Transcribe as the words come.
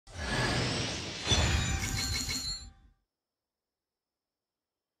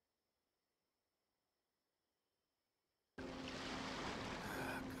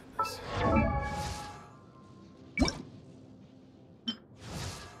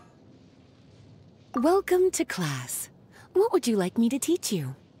Welcome to class. What would you like me to teach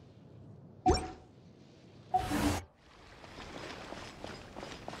you?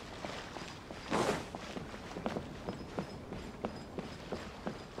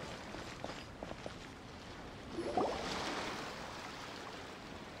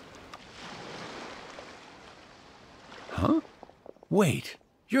 Huh? Wait,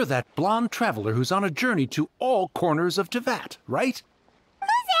 you're that blonde traveler who's on a journey to all corners of Teyvat, right? Who's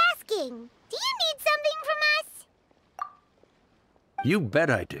asking? Do you need something from us? You bet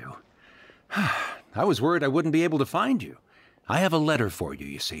I do. I was worried I wouldn't be able to find you. I have a letter for you,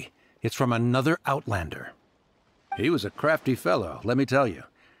 you see. It's from another Outlander. He was a crafty fellow, let me tell you.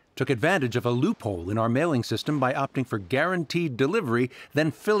 Took advantage of a loophole in our mailing system by opting for guaranteed delivery,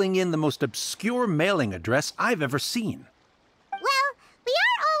 then filling in the most obscure mailing address I've ever seen. Well, we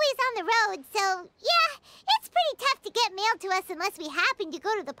aren't always on the road, so yeah, it's pretty tough to get mail to us unless we happen to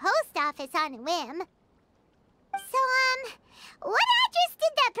go to the post office on a whim. So, what address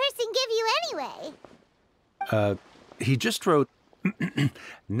did that person give you anyway? He just wrote,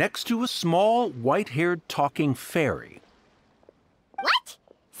 next to a small, white-haired talking fairy. What?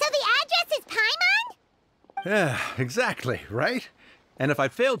 So the address is Paimon? Yeah, exactly, right? And if I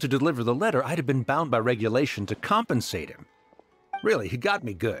failed to deliver the letter, I'd have been bound by regulation to compensate him. Really, he got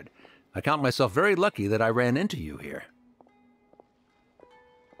me good. I count myself very lucky that I ran into you here.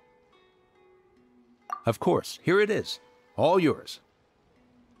 Of course, here it is. All yours.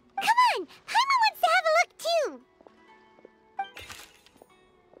 Come on! Paimon wants to have a look too!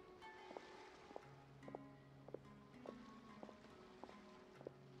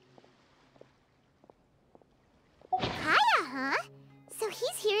 Kaeya, huh? So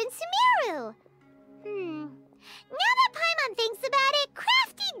he's here in Sumeru. Now that Paimon thinks about it,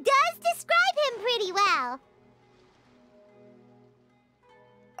 Crafty does describe him pretty well.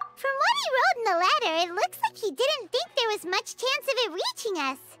 From what he wrote in the letter, it looks like he didn't think there was much chance of it reaching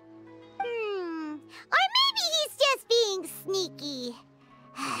us. Or maybe he's just being sneaky.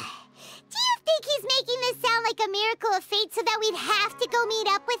 Do you think he's making this sound like a miracle of fate so that we'd have to go meet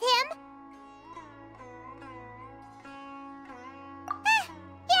up with him?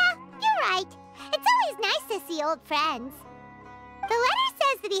 Yeah, you're right. It's always nice to see old friends. The letter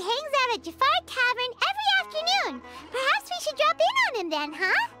says that he hangs out at Jafar Tavern every afternoon. Perhaps we should drop in on him then,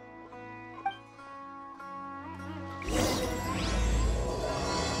 huh?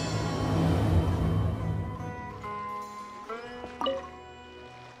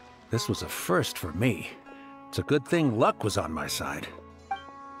 This was a first for me. It's a good thing luck was on my side.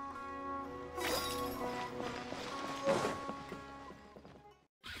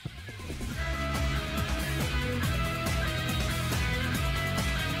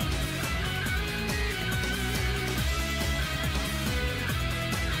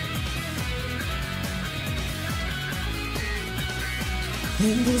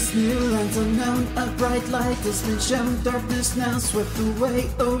 In this new land unknown, a bright light has been shown. Darkness now swept away.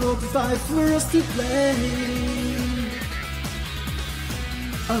 A world divide for us to play.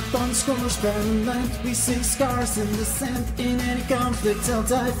 Upon scorched barren land, we see scars in the sand. In any conflict, I'll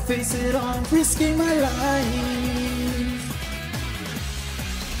dive, face it on, risking my life.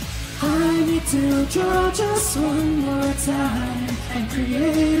 I need to draw just one more time and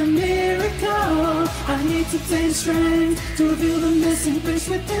create a miracle. I need to take strength to reveal the missing piece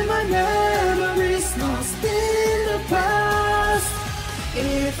within my memories lost in the past.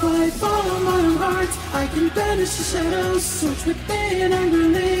 If I follow my own heart, I can banish the shadows, search within and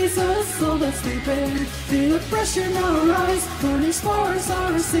release a soul that's sleeping. Feel the pressure now rise, burning spores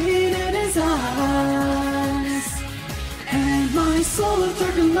are seen in his eyes. And my soul of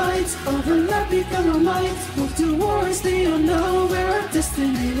darkened lights overlap, become a light. Move towards the unknown where our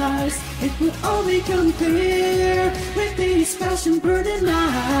destiny lies. It will all become clear with these passion burning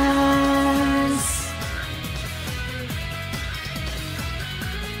eyes.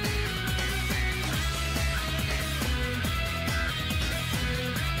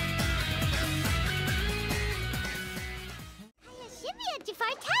 Kaeya should be at Jafar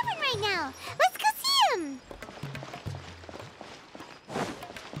Tavern right now. Let's go see him.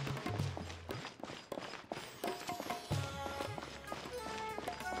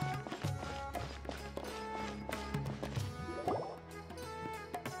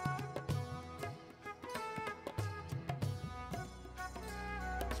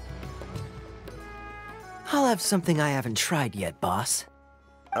 I'll have something I haven't tried yet, boss.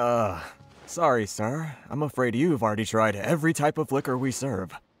 Sorry, sir. I'm afraid you've already tried every type of liquor we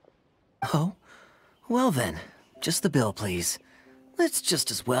serve. Oh? Well then, just the bill, please. That's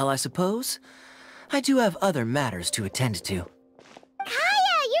just as well, I suppose. I do have other matters to attend to.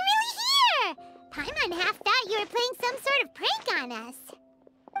 Kaeya, you're really here! Paimon thought you were playing some sort of prank on us.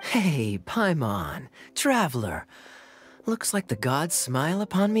 Hey, Paimon, traveler. Looks like the gods smile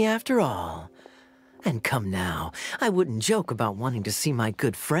upon me after all. And come now, I wouldn't joke about wanting to see my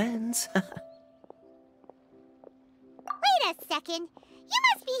good friends. Wait a second. You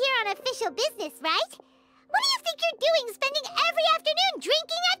must be here on official business, right? What do you think you're doing spending every afternoon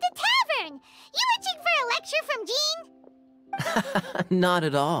drinking at the tavern? You itching for a lecture from Jean? Not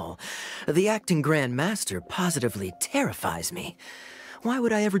at all. The acting Grand Master positively terrifies me. Why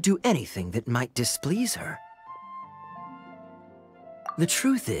would I ever do anything that might displease her? The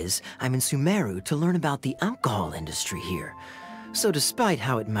truth is, I'm in Sumeru to learn about the alcohol industry here. So despite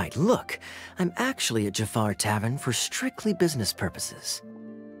how it might look, I'm actually at Jafar Tavern for strictly business purposes.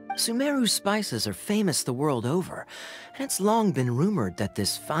 Sumeru's spices are famous the world over, and it's long been rumored that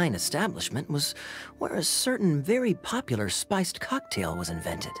this fine establishment was where a certain very popular spiced cocktail was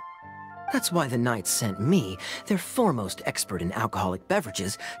invented. That's why the Knights sent me, their foremost expert in alcoholic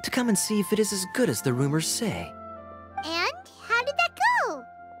beverages, to come and see if it is as good as the rumors say. And how did that go?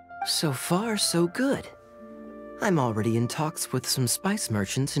 So far, so good. I'm already in talks with some spice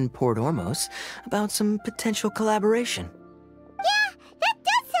merchants in Port Ormos about some potential collaboration. Yeah, that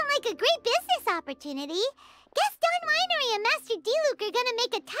does sound like a great business opportunity. Guess Don Winery and Master D-Luke are gonna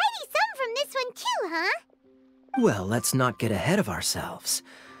make a tidy sum from this one too, huh? Well, let's not get ahead of ourselves.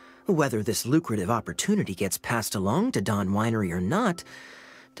 Whether this lucrative opportunity gets passed along to Don Winery or not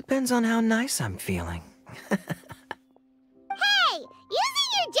depends on how nice I'm feeling. Hey,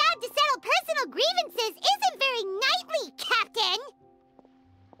 using your job to settle personal grievances isn't very knightly, Captain!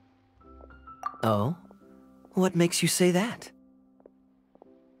 Oh? What makes you say that?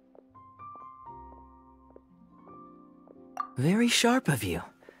 Very sharp of you.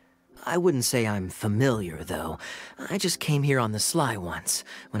 I wouldn't say I'm familiar, though. I just came here on the sly once,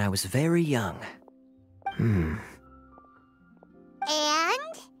 when I was very young. And?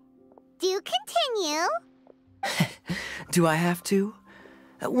 Do continue. Do I have to?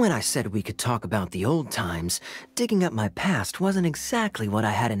 When I said we could talk about the old times, digging up my past wasn't exactly what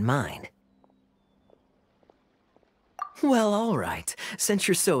I had in mind. Well, all right, since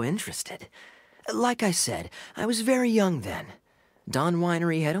you're so interested. Like I said, I was very young then. Don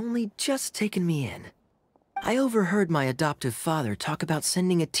Winery had only just taken me in. I overheard my adoptive father talk about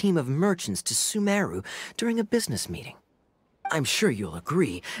sending a team of merchants to Sumeru during a business meeting. I'm sure you'll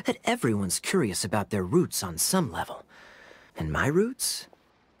agree that everyone's curious about their roots on some level. And my roots?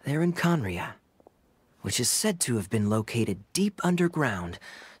 They're in Khaenri'ah, which is said to have been located deep underground,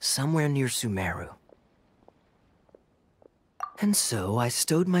 somewhere near Sumeru. And so I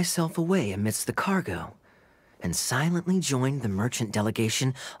stowed myself away amidst the cargo, and silently joined the merchant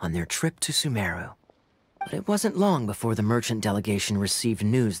delegation on their trip to Sumeru. But it wasn't long before the merchant delegation received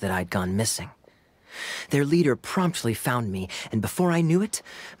news that I'd gone missing. Their leader promptly found me, and before I knew it,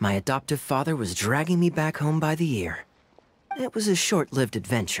 my adoptive father was dragging me back home by the ear. It was a short-lived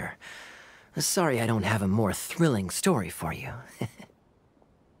adventure. Sorry I don't have a more thrilling story for you.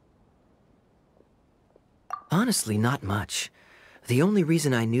 Honestly, not much. The only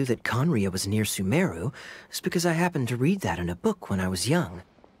reason I knew that Khaenri'ah was near Sumeru is because I happened to read that in a book when I was young.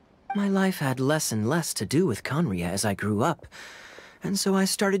 My life had less and less to do with Khaenri'ah as I grew up, and so I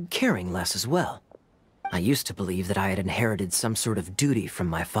started caring less as well. I used to believe that I had inherited some sort of duty from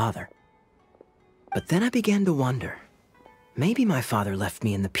my father. But then I began to wonder. Maybe my father left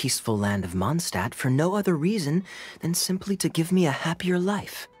me in the peaceful land of Mondstadt for no other reason than simply to give me a happier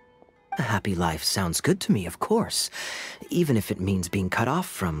life. A happy life sounds good to me, of course, even if it means being cut off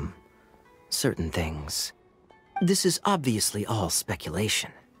from certain things. This is obviously all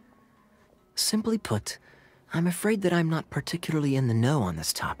speculation. Simply put, I'm afraid that I'm not particularly in the know on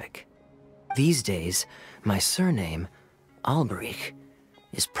this topic. These days, my surname, Alberich,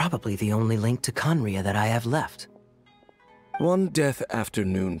 is probably the only link to Khaenri'ah that I have left. One death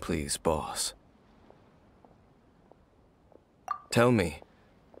afternoon, please, boss. Tell me,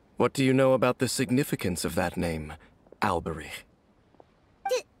 what do you know about the significance of that name, Alberich?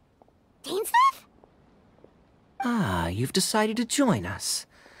 Dainsleif? Ah, you've decided to join us.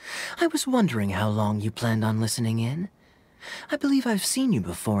 I was wondering how long you planned on listening in. I believe I've seen you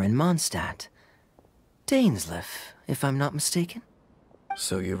before in Mondstadt. Dainsleif, if I'm not mistaken.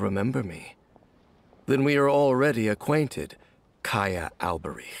 So you remember me. Then we are already acquainted, Kaeya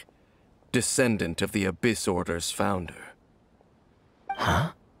Alberich, descendant of the Abyss Order's founder.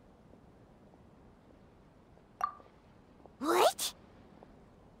 Huh? What?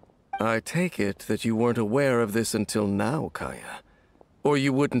 I take it that you weren't aware of this until now, Kaeya. Or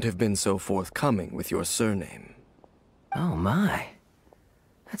you wouldn't have been so forthcoming with your surname. Oh my.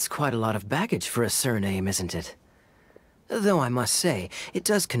 That's quite a lot of baggage for a surname, isn't it? Though I must say, it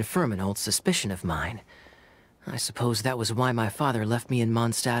does confirm an old suspicion of mine. I suppose that was why my father left me in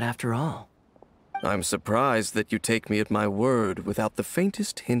Mondstadt after all. I'm surprised that you take me at my word without the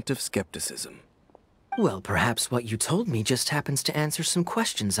faintest hint of skepticism. Well, perhaps what you told me just happens to answer some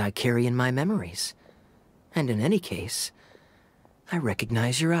questions I carry in my memories. And in any case, I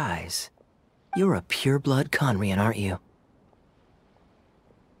recognize your eyes. You're a pure-blood Conrian, aren't you?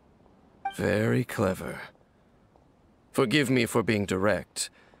 Very clever. Forgive me for being direct,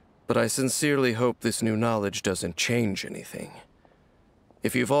 but I sincerely hope this new knowledge doesn't change anything.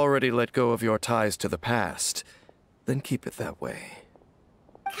 If you've already let go of your ties to the past, then keep it that way.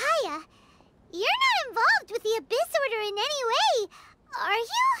 Kaeya, you're not involved with the Abyss Order in any way, are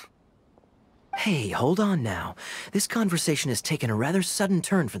you? Hey, hold on now. This conversation has taken a rather sudden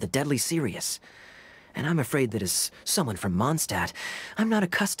turn for the deadly serious. And I'm afraid that as someone from Mondstadt, I'm not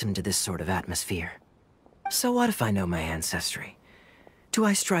accustomed to this sort of atmosphere. So what if I know my ancestry? Do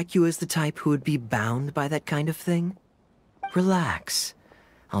I strike you as the type who would be bound by that kind of thing? Relax.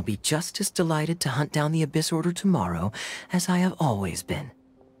 I'll be just as delighted to hunt down the Abyss Order tomorrow as I have always been.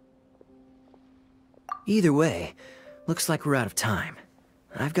 Either way, looks like we're out of time.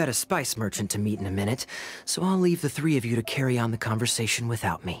 I've got a spice merchant to meet in a minute, so I'll leave the three of you to carry on the conversation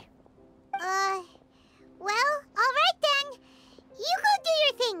without me. Well, alright then. You go do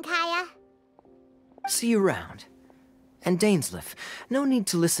your thing, Kaeya. See you around. And Dainsleif, no need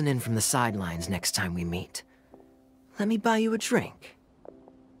to listen in from the sidelines next time we meet. Let me buy you a drink.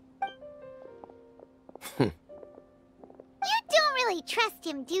 You don't really trust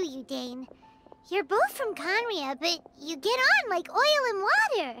him, do you, Dane? You're both from Conria, but you get on like oil and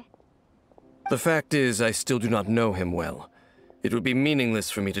water. The fact is, I still do not know him well. It would be meaningless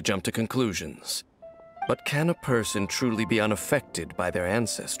for me to jump to conclusions. But can a person truly be unaffected by their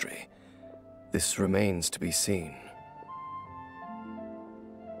ancestry? This remains to be seen.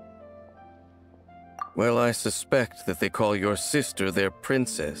 Well, I suspect that they call your sister their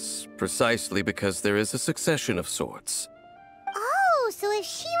princess, precisely because there is a succession of sorts. Oh, so if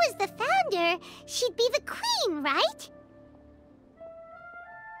she was the founder, she'd be the queen, right?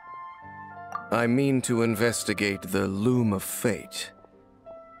 I mean to investigate the Loom of Fate.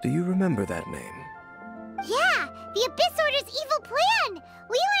 Do you remember that name? Yeah, the Abyss Order's evil plan!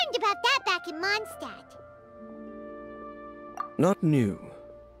 We learned about that back in Mondstadt. Not new.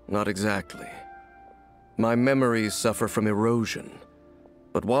 Not exactly. My memories suffer from erosion.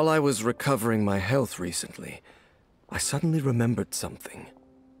 But while I was recovering my health recently, I suddenly remembered something.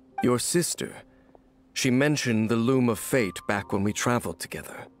 Your sister. She mentioned the Loom of Fate back when we traveled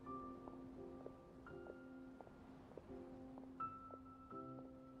together.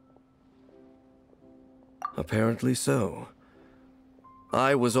 Apparently so.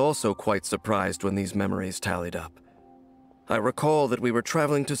 I was also quite surprised when these memories tallied up. I recall that we were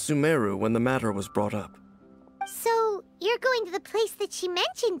traveling to Sumeru when the matter was brought up. So, you're going to the place that she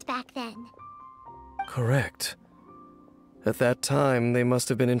mentioned back then? Correct. At that time, they must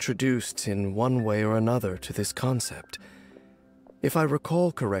have been introduced in one way or another to this concept. If I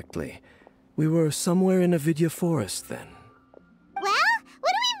recall correctly, we were somewhere in Avidya Forest then. Well,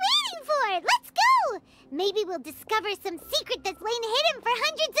 what are we waiting for? Let's go! Maybe we'll discover some secret that's lain hidden for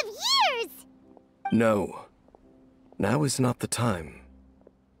hundreds of years! No. Now is not the time.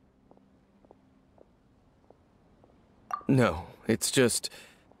 No, it's just...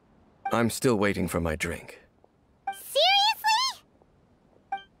 I'm still waiting for my drink. Seriously?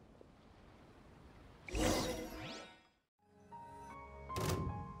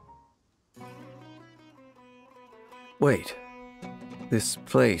 Wait. This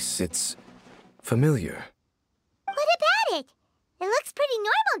place, it's... familiar. What about it? It looks pretty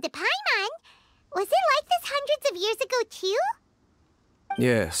normal to Paimon. Was it like this hundreds of years ago, too?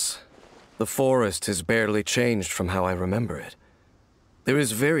 Yes. The forest has barely changed from how I remember it. There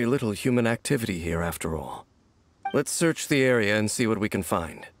is very little human activity here, after all. Let's search the area and see what we can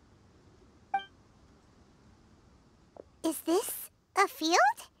find. Is this a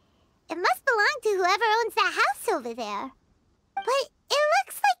field? It must belong to whoever owns that house over there. But it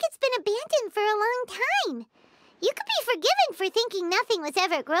looks like it's been abandoned for a long time. You could be forgiven for thinking nothing was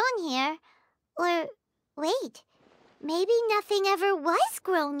ever grown here. Or, wait, maybe nothing ever was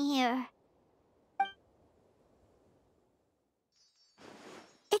grown here.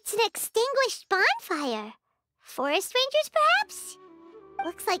 It's an extinguished bonfire. Forest rangers, perhaps?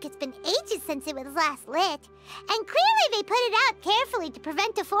 Looks like it's been ages since it was last lit. And clearly they put it out carefully to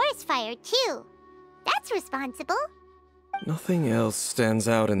prevent a forest fire, too. That's responsible. Nothing else stands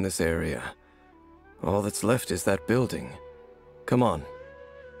out in this area. All that's left is that building. Come on.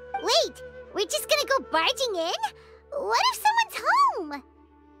 We're just gonna go barging in? What if someone's home?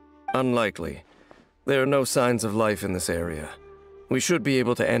 Unlikely. There are no signs of life in this area. We should be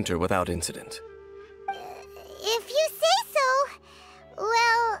able to enter without incident. If you say so.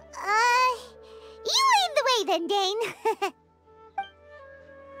 Well, you lead the way then, Dane.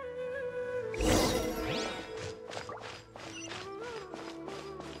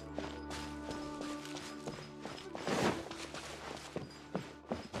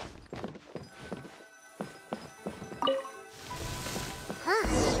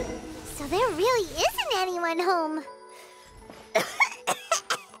 So there really isn't anyone home.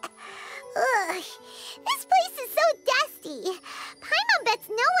 Ugh, this place is so dusty. Paimon bets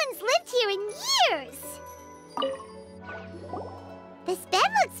no one's lived here in years. This bed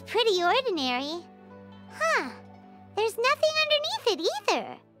looks pretty ordinary. Huh, there's nothing underneath it either.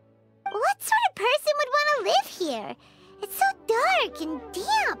 What sort of person would want to live here? It's so dark and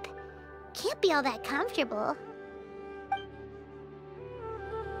damp. Can't be all that comfortable.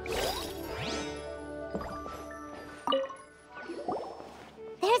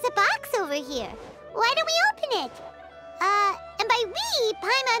 There's a box over here. Why don't we open it? And by we,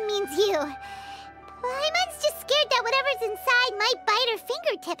 Paimon means you. Paimon's just scared that whatever's inside might bite her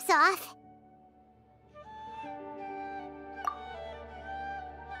fingertips off.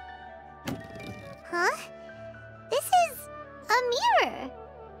 Huh? This is a mirror.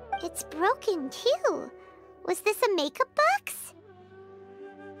 It's broken too. Was this a makeup box?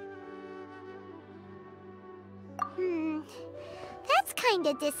 That's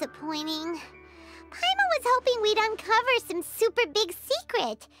kinda disappointing. Paimon was hoping we'd uncover some super big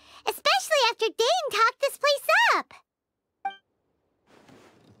secret, especially after Dane talked this place up.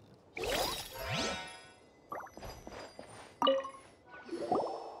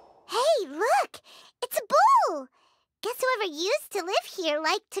 Hey, look! It's a bowl! Guess whoever used to live here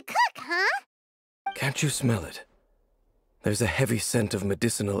liked to cook, huh? Can't you smell it? There's a heavy scent of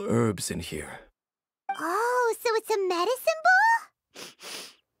medicinal herbs in here. Oh, so it's a medicine bowl?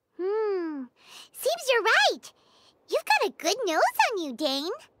 Seems you're right. You've got a good nose on you,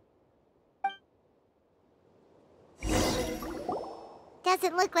 Dane.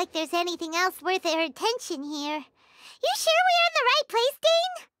 Doesn't look like there's anything else worth our attention here. You sure we're in the right place,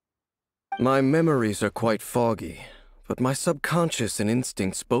 Dane? My memories are quite foggy, but my subconscious and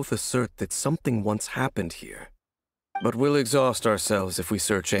instincts both assert that something once happened here. But we'll exhaust ourselves if we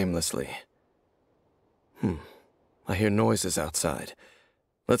search aimlessly. I hear noises outside.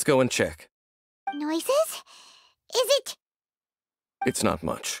 Let's go and check. Noises? Is it? It's not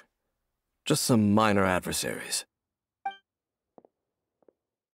much. Just some minor adversaries.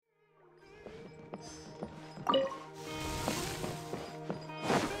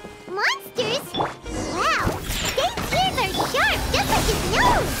 Monsters? Wow! Dane's ears are sharp, just like his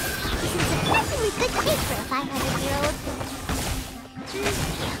nose! This is surprisingly good taste for a 500-year-old.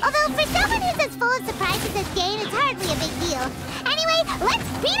 Although, for someone who's as full of surprises as Dane, it's hardly a big deal. Anyway, let's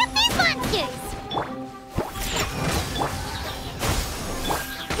beat up these monsters!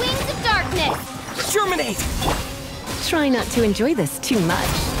 Wings of darkness! Germinate! Try not to enjoy this too much.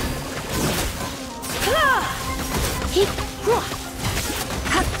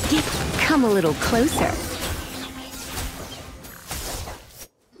 Come a little closer.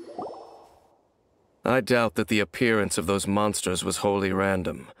 I doubt that the appearance of those monsters was wholly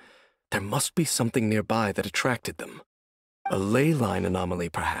random. There must be something nearby that attracted them. A ley line anomaly,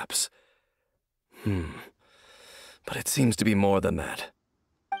 perhaps. But it seems to be more than that.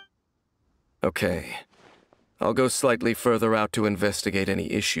 Okay. I'll go slightly further out to investigate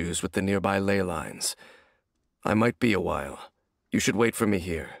any issues with the nearby ley lines. I might be a while. You should wait for me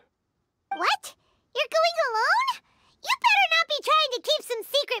here. What? You're going alone? You better not be trying to keep some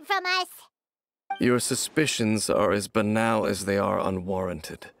secret from us. Your suspicions are as banal as they are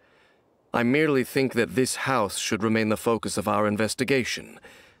unwarranted. I merely think that this house should remain the focus of our investigation,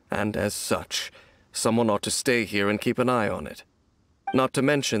 and as such, someone ought to stay here and keep an eye on it. Not to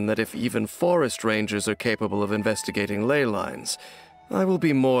mention that if even forest rangers are capable of investigating ley lines, I will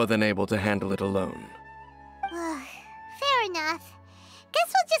be more than able to handle it alone. Fair enough.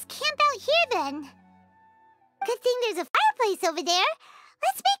 Guess we'll just camp out here then. Good thing there's a fireplace over there.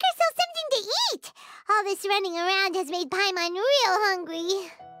 Let's make ourselves something to eat. All this running around has made Paimon real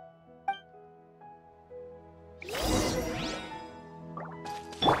hungry.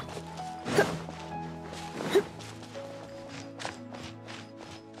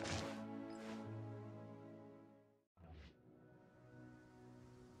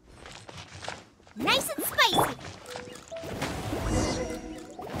 Nice and spicy.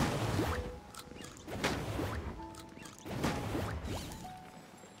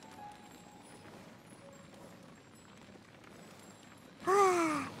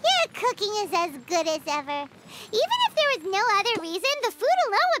 cooking is as good as ever. Even if there was no other reason, the food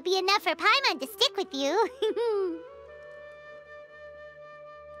alone would be enough for Paimon to stick with you.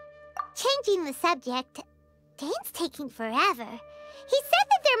 Changing the subject, Dane's taking forever. He said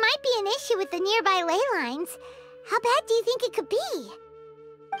that there might be an issue with the nearby ley lines. How bad do you think it could be?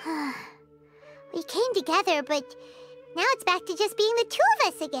 We came together, but now it's back to just being the two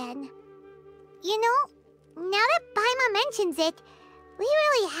of us again. You know, now that Paimon mentions it, we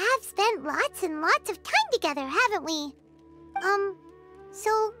really have spent lots and lots of time together, haven't we?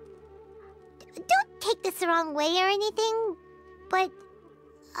 So, don't take this the wrong way or anything, but,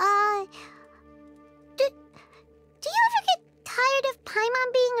 do you ever get tired of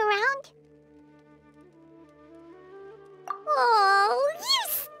Paimon being around? Oh, you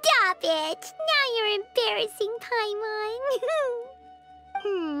stop it! Now you're embarrassing, Paimon.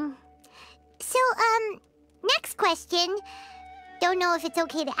 So, next question. Don't know if it's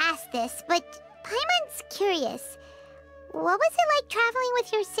okay to ask this, but Paimon's curious. What was it like traveling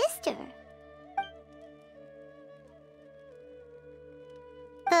with your sister?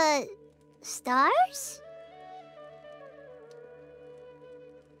 The stars?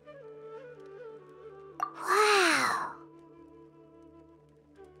 Wow.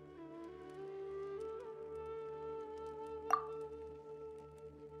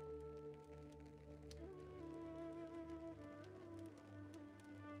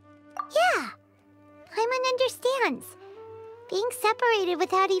 Yeah, Paimon understands. Being separated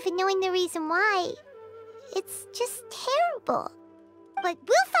without even knowing the reason why, it's just terrible. But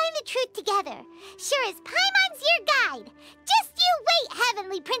we'll find the truth together. Sure as Paimon's your guide. Just you wait,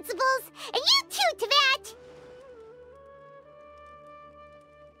 Heavenly Principles! And you too, Teyvat!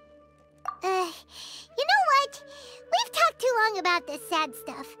 You know what? We've talked too long about this sad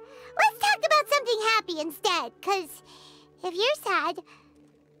stuff. Let's talk about something happy instead, 'cause if you're sad,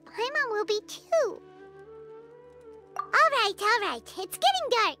 Paimon will be too. Alright. It's getting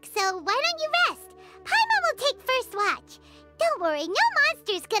dark, so why don't you rest? Paimon will take first watch. Don't worry, no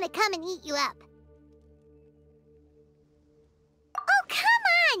monster's gonna come and eat you up. Oh, come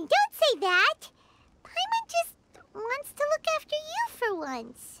on! Don't say that! Paimon just wants to look after you for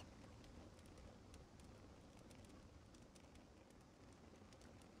once.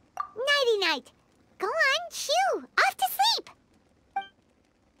 Nighty-night. Go on, shoo! Off to sleep!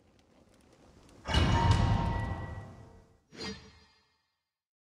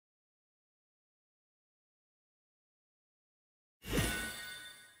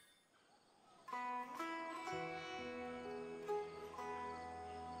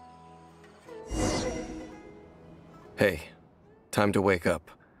 Hey, time to wake up.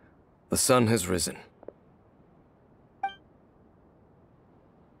 The sun has risen.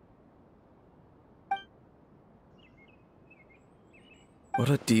 What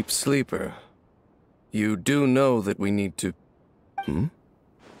a deep sleeper. You do know that we need to...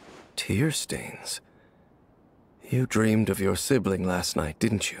 Tear stains. You dreamed of your sibling last night,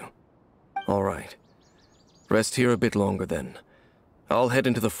 didn't you? All right. Rest here a bit longer then. I'll head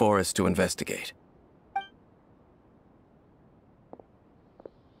into the forest to investigate.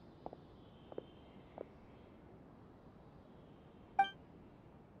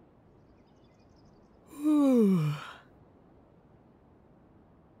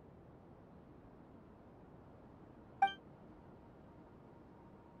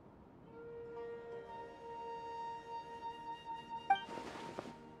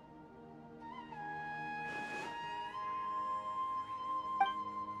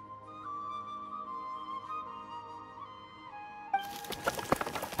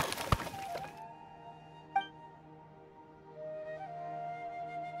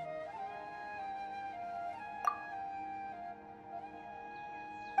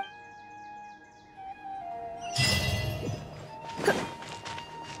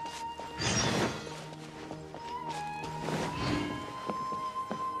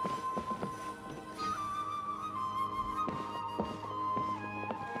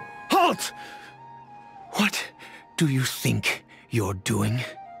 Halt! What do you think you're doing?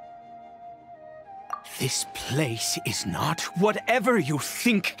 This place is not whatever you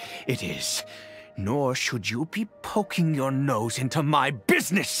think it is. Nor should you be poking your nose into my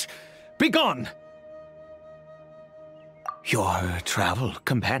business. Begone! Your travel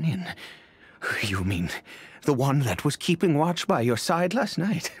companion. You mean the one that was keeping watch by your side last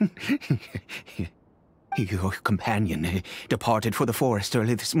night? Your companion departed for the forest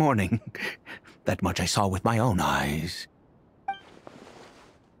early this morning. That much I saw with my own eyes.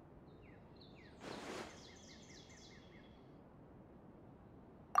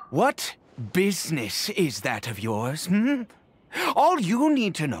 What business is that of yours, All you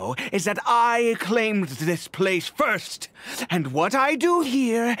need to know is that I claimed this place first, and what I do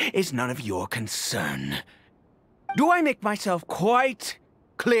here is none of your concern. Do I make myself quite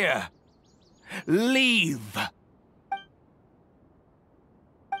clear? Leave.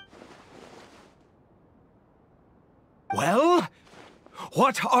 Well,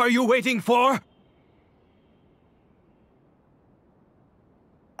 what are you waiting for?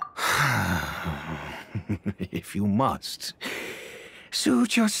 If you must,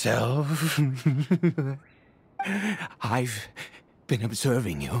 suit yourself. I've been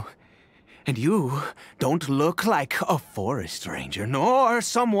observing you, and you don't look like a forest ranger, nor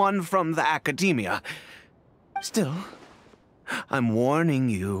someone from the academia. Still, I'm warning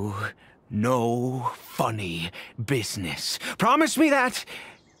you, no funny business. Promise me that,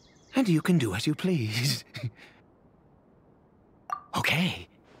 and you can do as you please. Okay,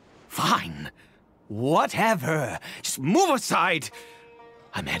 fine. Whatever. Just move aside.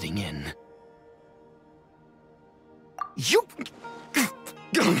 I'm heading in. You...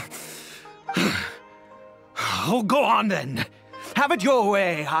 Oh, go on then. Have it your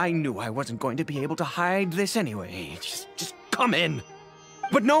way. I knew I wasn't going to be able to hide this anyway. Just come in.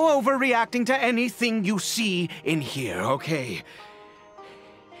 But no overreacting to anything you see in here, okay?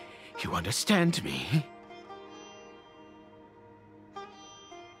 You understand me?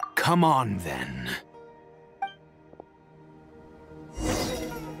 Come on, then.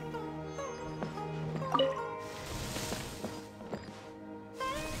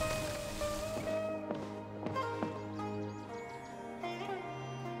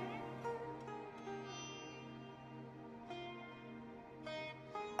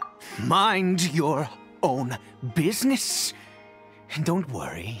 Mind your own business. And don't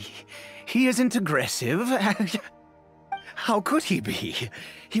worry, he isn't aggressive. How could he be?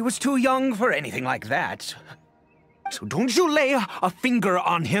 He was too young for anything like that. So don't you lay a finger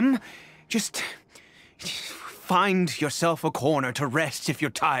on him. Just find yourself a corner to rest if you're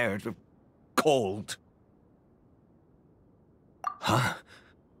tired or cold. Huh?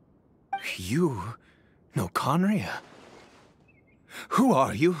 You know Conria? Who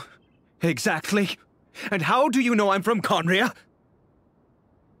are you, exactly? And how do you know I'm from Conria?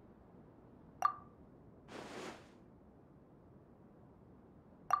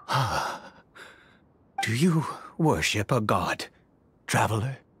 Do you worship a god,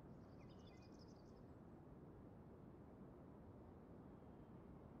 traveler?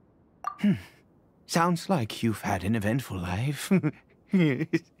 Sounds like you've had an eventful life.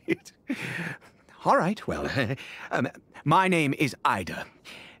 All right, well, my name is Eide,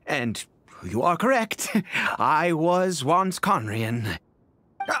 and you are correct. I was once Conrian.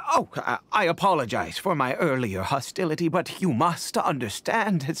 I apologize for my earlier hostility, but you must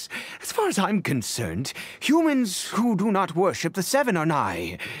understand, as far as I'm concerned, humans who do not worship the Seven are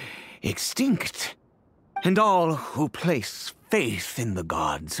nigh extinct. And all who place faith in the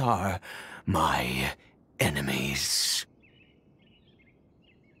gods are my enemies.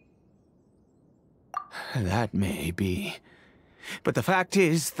 That may be. But the fact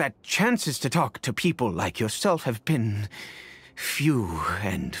is that chances to talk to people like yourself have been few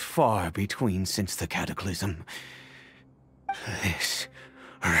and far between since the cataclysm. This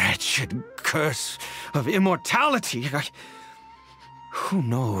wretched curse of immortality. Who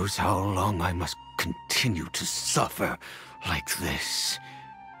knows how long I must continue to suffer like this?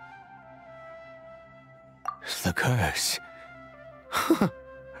 The curse.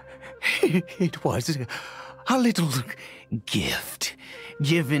 It was a little gift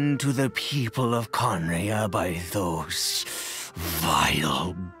given to the people of Conria by those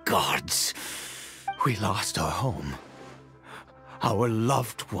vile gods. We lost our home, our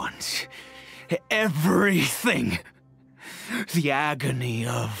loved ones, everything. The agony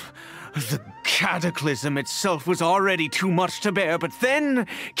of the cataclysm itself was already too much to bear, but then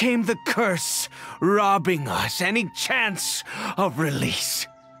came the curse, robbing us any chance of release.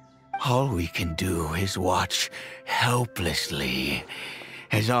 All we can do is watch helplessly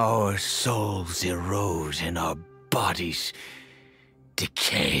as our souls erode and our bodies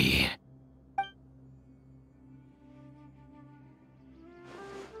decay.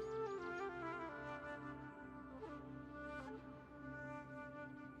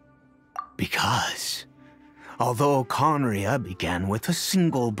 Because, although Conria began with a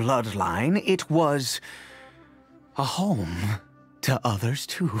single bloodline, it was a home to others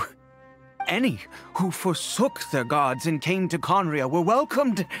too. Any who forsook their gods and came to Conria were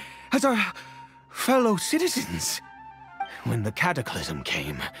welcomed as our fellow citizens. When the cataclysm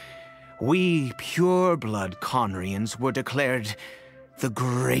came, we pure-blood Conrians were declared the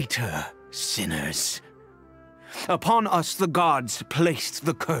greater sinners. upon us the gods placed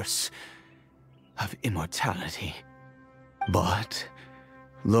the curse of immortality. But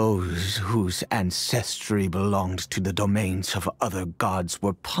those whose ancestry belonged to the domains of other gods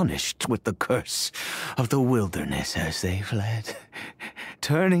were punished with the curse of the wilderness as they fled,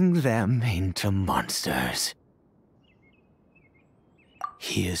 turning them into monsters.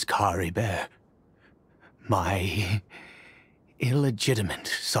 He is Caribert, my illegitimate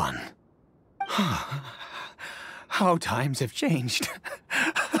son. How times have changed.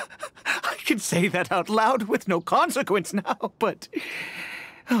 I can say that out loud with no consequence now, but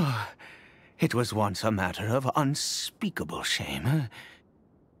it was once a matter of unspeakable shame.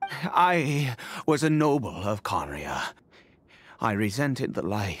 I was a noble of Conria. I resented the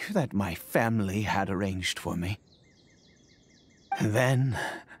life that my family had arranged for me. Then,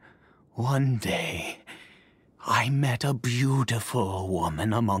 one day, I met a beautiful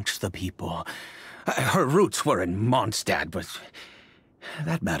woman amongst the people. Her roots were in Mondstadt, but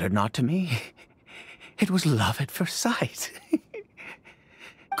that mattered not to me. It was love at first sight.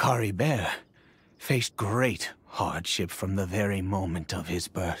 Caribert faced great hardship from the very moment of his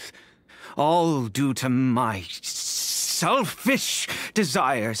birth, all due to my selfish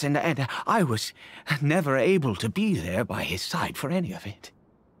desires, and I was never able to be there by his side for any of it.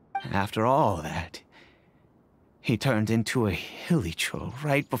 After all that, he turned into a hilly troll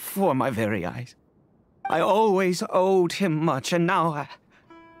right before my very eyes. I always owed him much, and now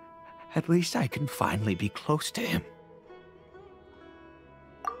at least I can finally be close to him.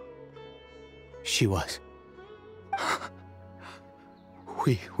 She was.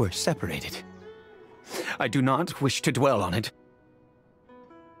 We were separated. I do not wish to dwell on it.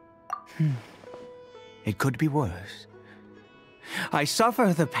 It could be worse. I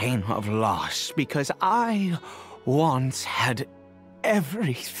suffer the pain of loss because I once had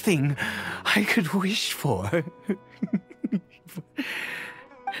everything I could wish for.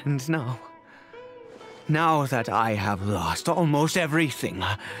 And now that I have lost almost everything,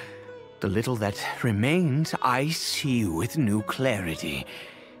 the little that remains I see with new clarity.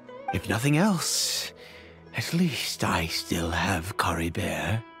 If nothing else, at least I still have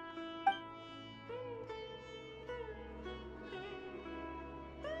Caribert.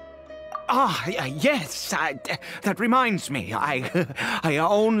 Yes, that reminds me. I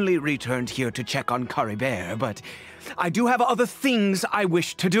only returned here to check on Caribert, but I do have other things I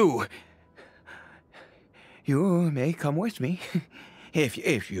wish to do. You may come with me,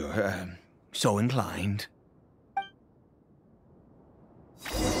 if you're so inclined.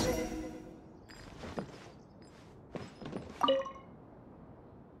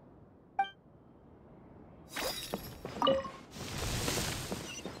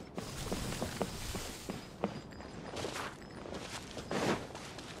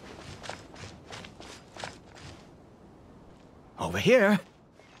 Over here.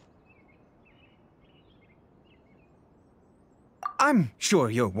 I'm sure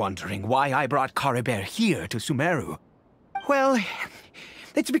you're wondering why I brought Caribert here to Sumeru. Well,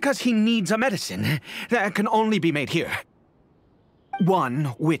 it's because he needs a medicine that can only be made here. One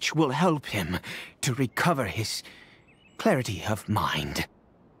which will help him to recover his clarity of mind.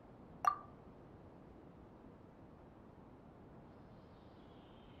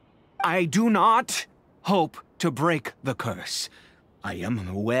 I do not hope to break the curse. I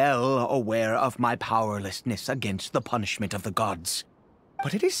am well aware of my powerlessness against the punishment of the gods.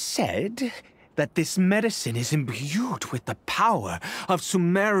 But it is said that this medicine is imbued with the power of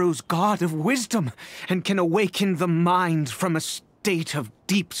Sumeru's god of wisdom and can awaken the mind from a state of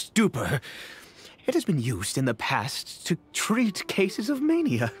deep stupor. It has been used in the past to treat cases of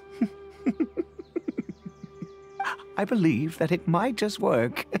mania. I believe that it might just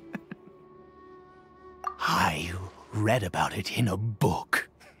work. I read about it in a book.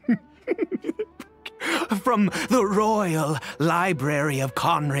 From the Royal Library of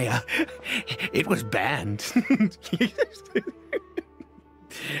Conria. It was banned.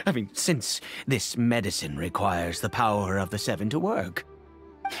 I mean, since this medicine requires the power of the Seven to work.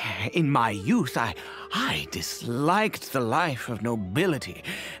 In my youth, I disliked the life of nobility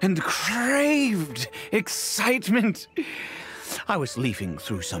and craved excitement. I was leafing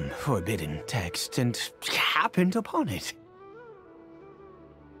through some forbidden text and happened upon it.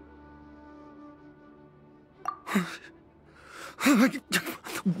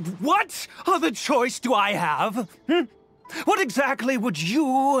 What other choice do I have? What exactly would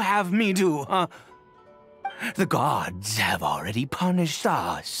you have me do? The gods have already punished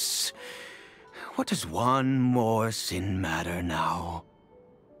us. What does one more sin matter now?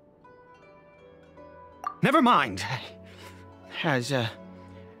 Never mind. As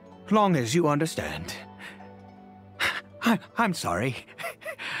long as you understand, I'm sorry.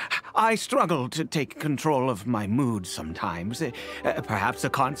 I struggle to take control of my mood sometimes. Perhaps a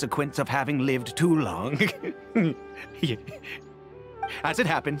consequence of having lived too long. As it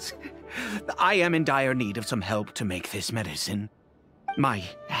happens, I am in dire need of some help to make this medicine. My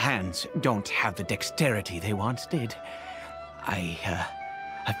hands don't have the dexterity they once did. I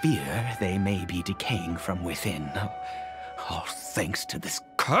fear they may be decaying from within. All thanks to this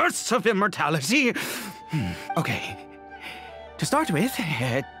curse of immortality. Okay. To start with,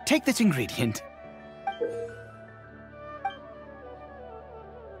 take this ingredient.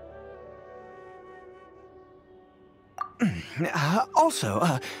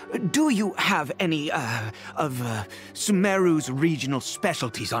 Also, do you have any, of Sumeru's regional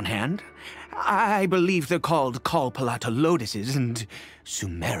specialties on hand? I believe they're called Kalpalata lotuses and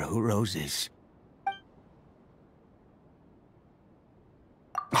Sumeru roses.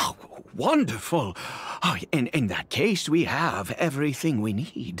 Oh, wonderful! Oh, in that case, we have everything we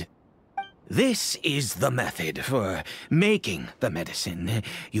need. This is the method for making the medicine.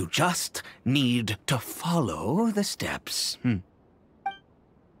 You just need to follow the steps.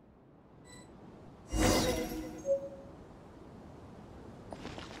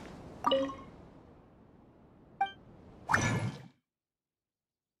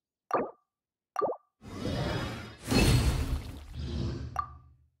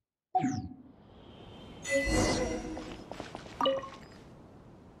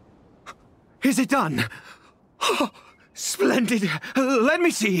 Is it done? Oh, splendid. Let me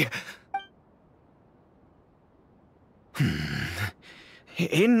see.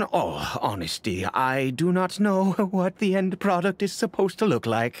 In all honesty, I do not know what the end product is supposed to look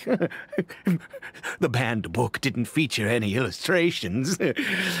like. The banned book didn't feature any illustrations.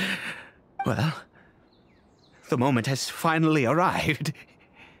 Well, the moment has finally arrived.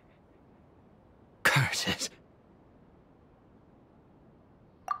 Curses.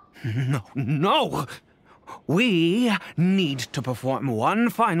 No! We need to perform one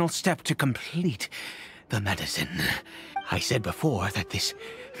final step to complete the medicine. I said before that this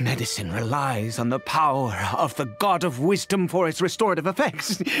medicine relies on the power of the God of Wisdom for its restorative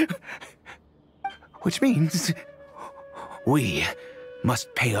effects. Which means we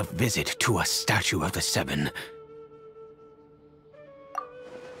must pay a visit to a statue of the Seven.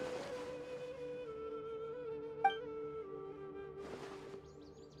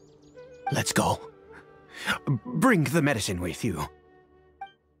 Let's go. Bring the medicine with you.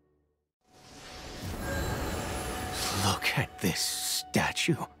 Look at this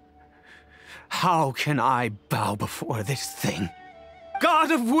statue. How can I bow before this thing?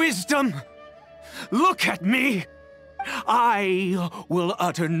 God of Wisdom! Look at me! I will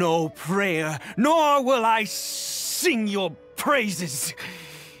utter no prayer, nor will I sing your praises.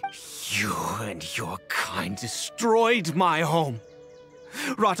 You and your kind destroyed my home,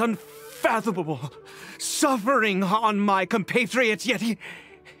 wrought unfathomable suffering on my compatriots, yet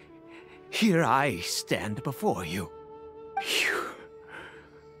here I stand before you.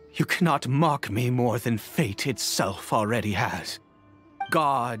 You cannot mock me more than fate itself already has.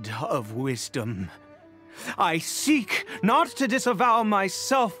 God of Wisdom, I seek not to disavow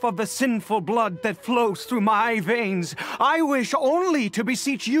myself of the sinful blood that flows through my veins. I wish only to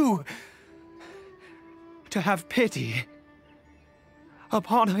beseech you to have pity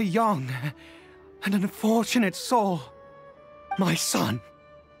upon a young and unfortunate soul, my son,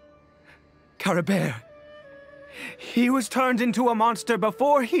 Caribert. He was turned into a monster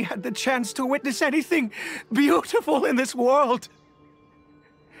before he had the chance to witness anything beautiful in this world.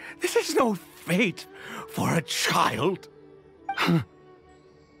 This is no fate for a child.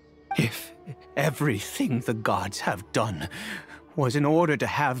 If everything the gods have done was in order to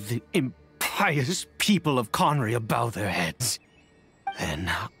have the impious people of Conria bow their heads, then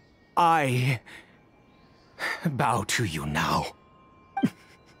I bow to you now.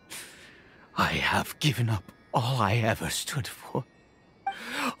 I have given up all I ever stood for.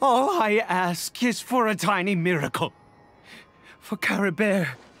 All I ask is for a tiny miracle. For Caribert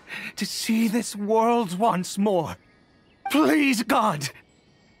to see this world once more. Please, God!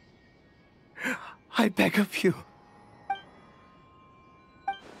 I beg of you.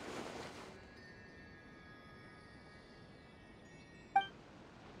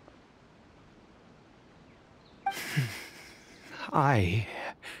 I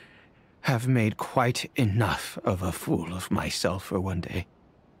have made quite enough of a fool of myself for one day.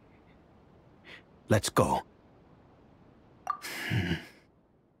 Let's go.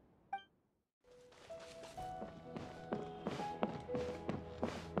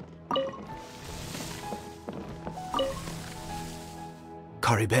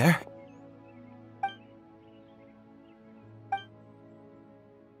 Caribert?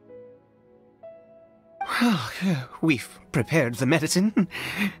 We've prepared the medicine.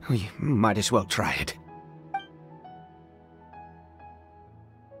 We might as well try it.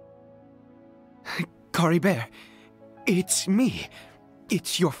 Caribert, it's me.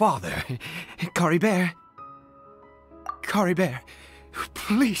 It's your father. Caribert. Caribert,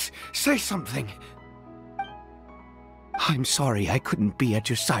 please say something. I'm sorry I couldn't be at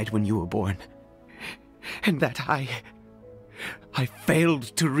your side when you were born. And that I failed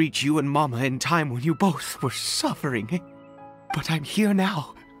to reach you and Mama in time when you both were suffering. But I'm here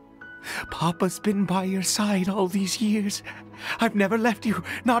now. Papa's been by your side all these years. I've never left you,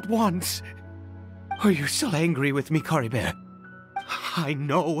 not once. Are you still angry with me, Caribert? I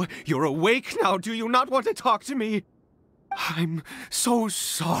know you're awake now. Do you not want to talk to me? I'm so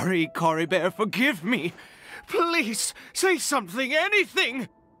sorry, Caribert. Forgive me. Please, say something, anything.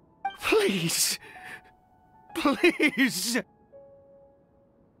 Please. Please.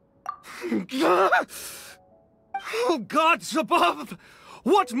 Oh, gods above!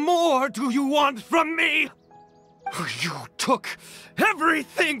 What more do you want from me? You took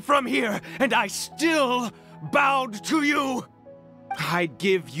everything from here, and I still bowed to you. I'd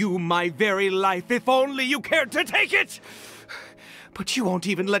give you my very life if only you cared to take it. But you won't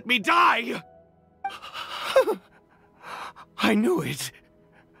even let me die. I knew it.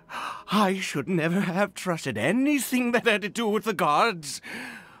 I should never have trusted anything that had to do with the gods.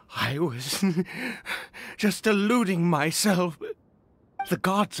 I was just deluding myself. The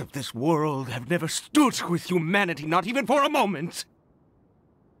gods of this world have never stood with humanity, not even for a moment.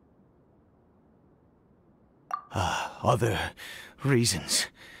 Other reasons.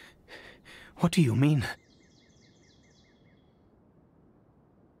 What do you mean?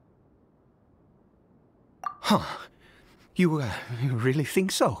 Huh. You really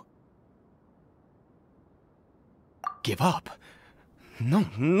think so? Give up? No,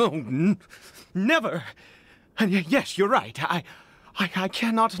 never. And yes, you're right. I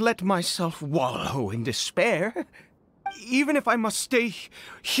cannot let myself wallow in despair. Even if I must stay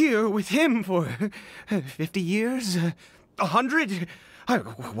here with him for 50 years, 100,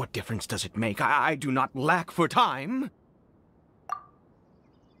 what difference does it make? I do not lack for time.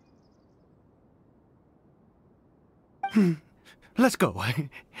 Let's go.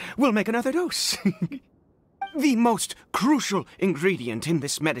 We'll make another dose. The most crucial ingredient in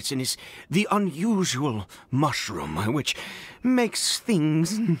this medicine is the unusual mushroom, which makes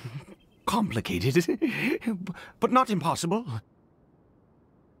things complicated, but not impossible.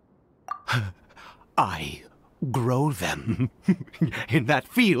 I grow them in that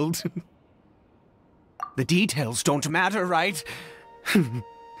field. The details don't matter, right?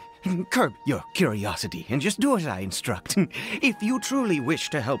 Curb your curiosity and just do as I instruct. If you truly wish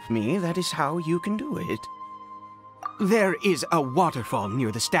to help me, that is how you can do it. There is a waterfall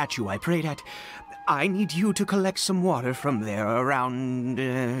near the statue I prayed at. I need you to collect some water from there around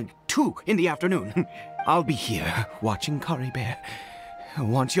 2 in the afternoon. I'll be here watching Caribert.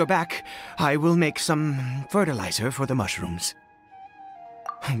 Once you're back, I will make some fertilizer for the mushrooms.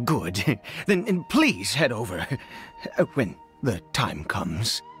 Good. Then please head over when the time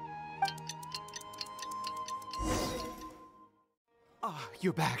comes.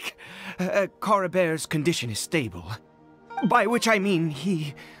 You're back. Caribert's condition is stable. By which I mean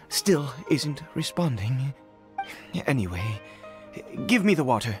he still isn't responding. Anyway, give me the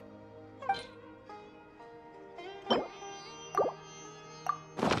water.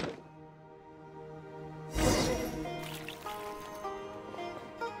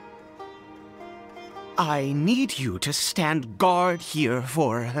 I need you to stand guard here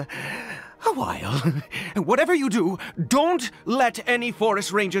for a while. Whatever you do, don't let any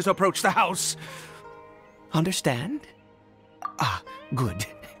forest rangers approach the house. Understand? Good.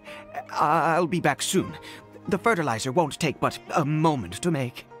 I'll be back soon. The fertilizer won't take but a moment to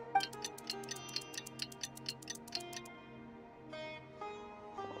make.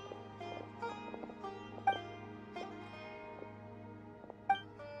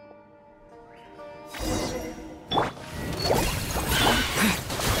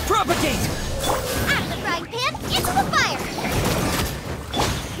 Propagate! Out of the frying pan, into the fire!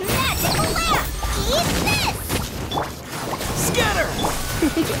 Magical lamp! Eat this! Scatter!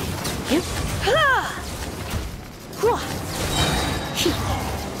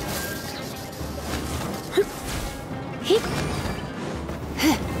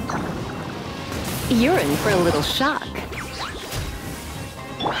 You're in for a little shock.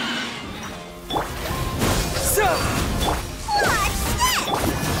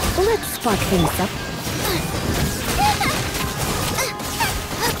 Let's spark things up.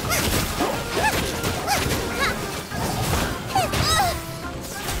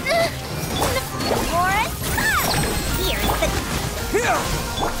 Forest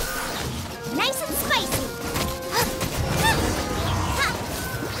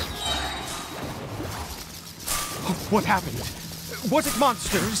What happened? Was it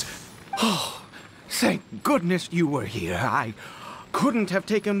monsters? Oh, thank goodness you were here. I couldn't have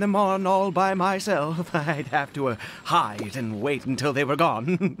taken them on all by myself. I'd have to hide and wait until they were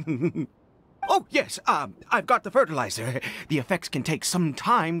gone. Oh, yes, I've got the fertilizer. The effects can take some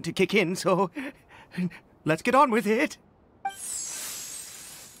time to kick in, so let's get on with it.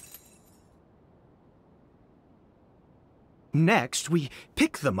 Next, we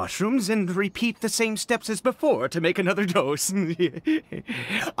pick the mushrooms and repeat the same steps as before to make another dose.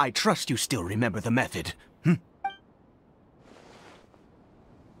 I trust you still remember the method.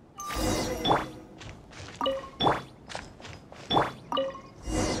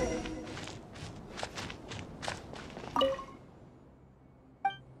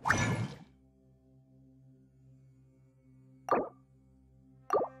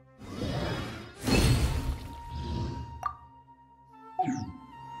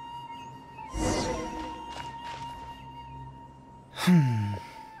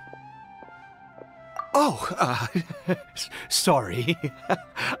 Oh, sorry.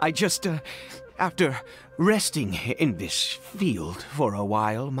 I just, after resting in this field for a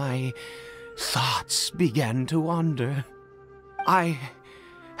while, my thoughts began to wander. I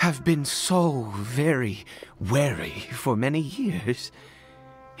have been so very wary for many years.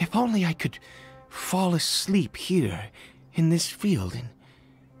 If only I could fall asleep here in this field and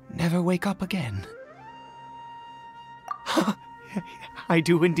never wake up again. I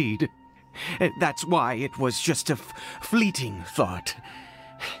do indeed. That's why it was just a fleeting thought.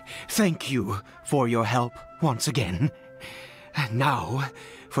 Thank you for your help once again. And now,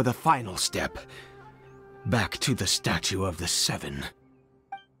 for the final step. Back to the statue of the Seven.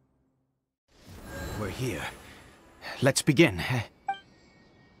 We're here. Let's begin.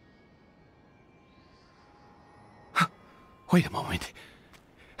 Wait a moment.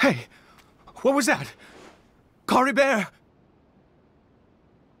 Hey, what was that? Caribert!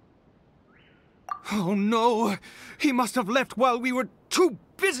 Oh no! He must have left while we were too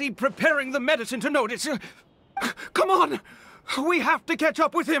busy preparing the medicine to notice. Come on! We have to catch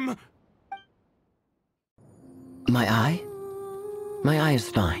up with him! My eye? My eye is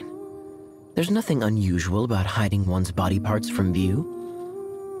fine. There's nothing unusual about hiding one's body parts from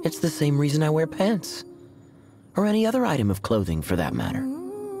view. It's the same reason I wear pants. Or any other item of clothing, for that matter.